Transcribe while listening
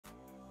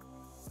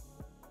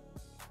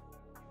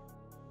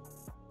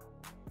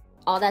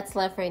All that's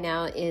left right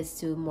now is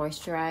to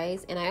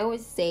moisturize, and I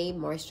always say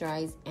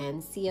moisturize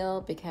and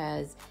seal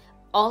because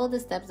all of the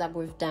steps that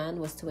we've done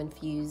was to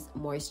infuse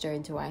moisture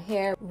into our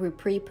hair. We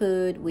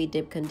pre-pooed, we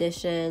deep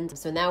conditioned.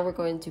 So now we're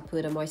going to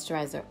put a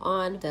moisturizer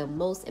on. The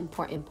most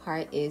important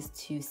part is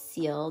to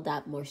seal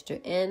that moisture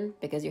in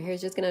because your hair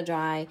is just gonna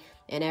dry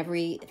and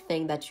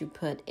everything that you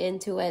put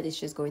into it is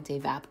just going to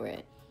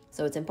evaporate.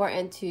 So it's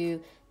important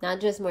to not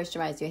just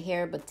moisturize your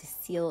hair, but to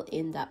seal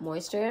in that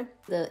moisture.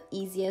 The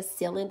easiest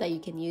sealant that you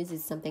can use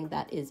is something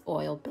that is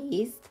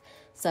oil-based,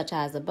 such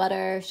as a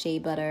butter, shea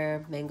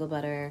butter, mango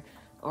butter,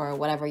 or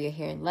whatever your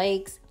hair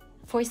likes.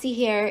 4C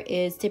hair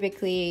is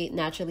typically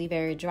naturally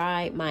very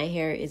dry. My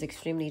hair is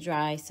extremely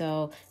dry,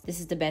 so this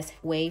is the best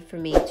way for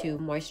me to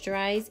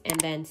moisturize and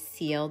then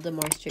seal the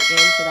moisture in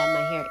so that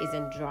my hair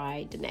isn't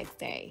dry the next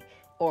day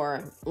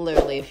or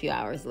literally a few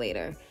hours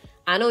later.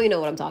 I know you know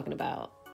what I'm talking about.